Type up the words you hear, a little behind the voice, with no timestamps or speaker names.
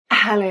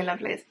Hello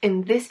lovelies,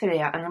 in this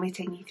video I'm going to be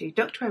taking you through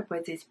Dr.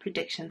 Edwards'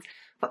 predictions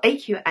for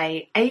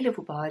AQA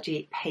A-Level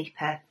Biology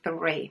Paper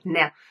 3.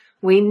 Now,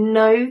 we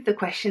know the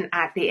question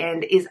at the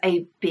end is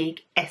a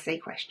big essay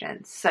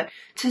question, so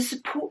to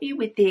support you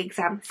with the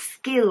exam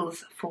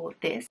skills for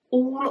this,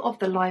 all of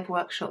the live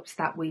workshops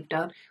that we've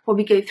done where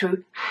we go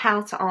through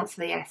how to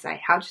answer the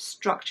essay, how to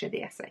structure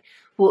the essay,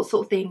 what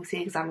sort of things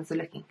the examiners are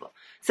looking for.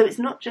 So it's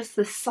not just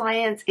the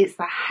science, it's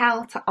the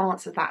how to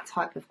answer that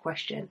type of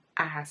question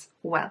as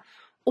well.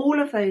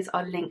 All of those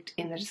are linked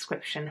in the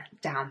description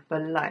down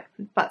below.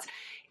 But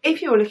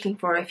if you're looking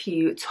for a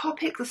few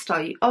topics to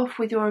start you off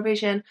with your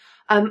revision,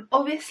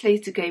 obviously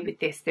to go with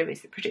this there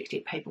is the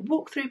predicted paper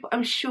walkthrough, but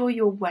I'm sure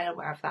you're well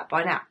aware of that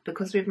by now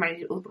because we've made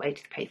it all the way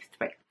to the paper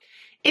 3.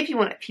 If you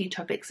want a few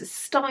topics to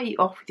start you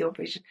off with your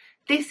revision,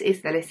 this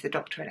is the list that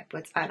Dr.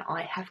 Edwards and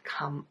I have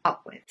come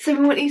up with. So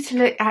we want you to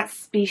look at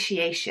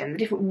speciation, the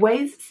different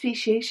ways that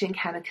speciation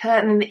can occur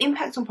and then the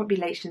impact on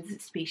populations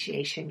that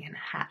speciation can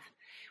have.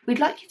 We'd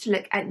like you to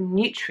look at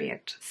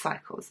nutrient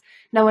cycles.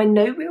 Now I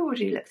know we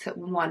already looked at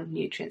one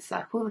nutrient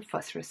cycle, the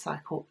phosphorus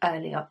cycle,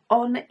 earlier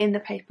on in the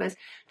papers.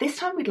 This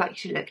time we'd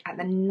like you to look at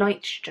the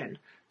nitrogen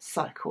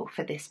cycle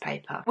for this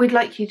paper. We'd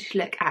like you to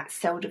look at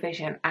cell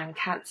division and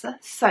cancer,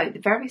 so the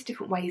various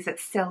different ways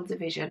that cell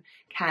division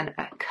can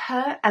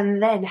occur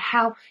and then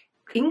how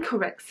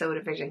incorrect cell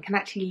division can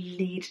actually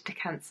lead to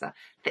cancer,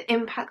 the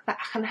impact that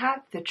can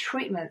have, the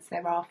treatments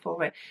there are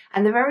for it,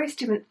 and the various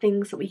different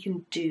things that we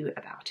can do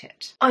about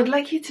it. I'd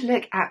like you to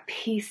look at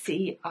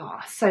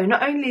PCR, so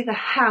not only the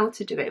how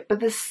to do it,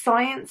 but the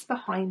science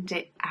behind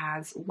it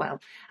as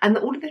well, and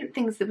all of the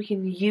things that we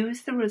can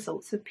use the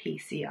results of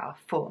PCR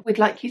for. We'd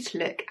like you to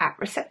look at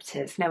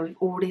receptors. Now we've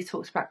already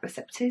talked about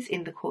receptors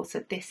in the course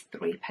of this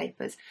 3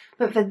 papers,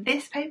 but for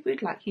this paper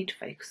we'd like you to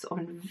focus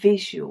on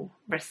visual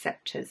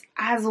receptors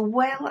as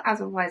well as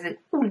revising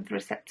all of the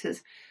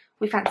receptors.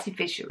 We fancy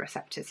visual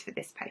receptors for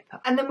this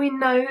paper. And then we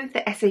know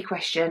the essay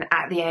question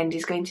at the end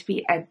is going to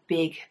be a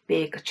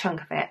big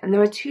chunk of it. And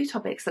there are 2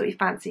 topics that we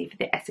fancy for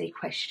the essay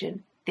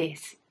question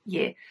this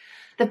year.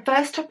 The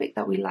first topic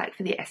that we like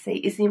for the essay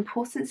is the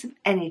importance of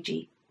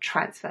energy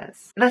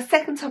transfers. The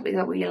second topic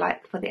that we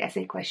like for the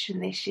essay question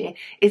this year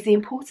is the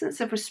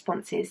importance of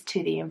responses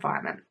to the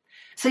environment.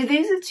 So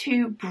these are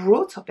 2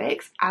 broad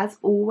topics, as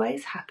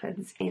always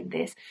happens in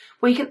this,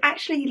 where you can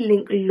actually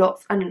link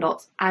lots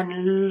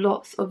and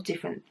lots of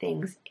different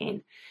things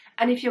in.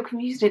 And if you're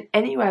confused in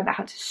any way about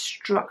how to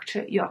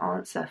structure your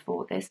answer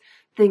for this,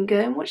 then go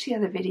and watch the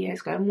other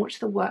videos, go and watch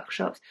the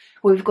workshops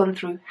where we've gone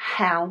through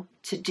how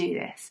to do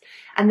this.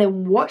 And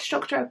then watch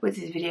Dr. Edwards'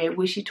 video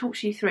where she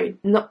talks you through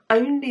not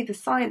only the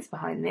science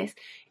behind this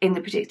in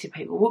the predicted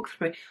paper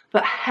walkthrough,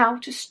 but how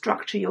to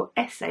structure your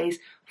essays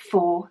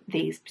for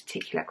these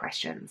particular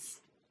questions.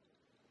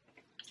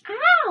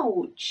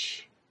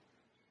 Ouch!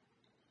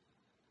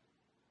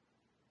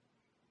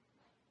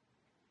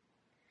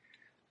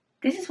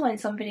 This is why in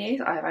some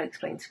videos I have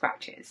unexplained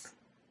scratches.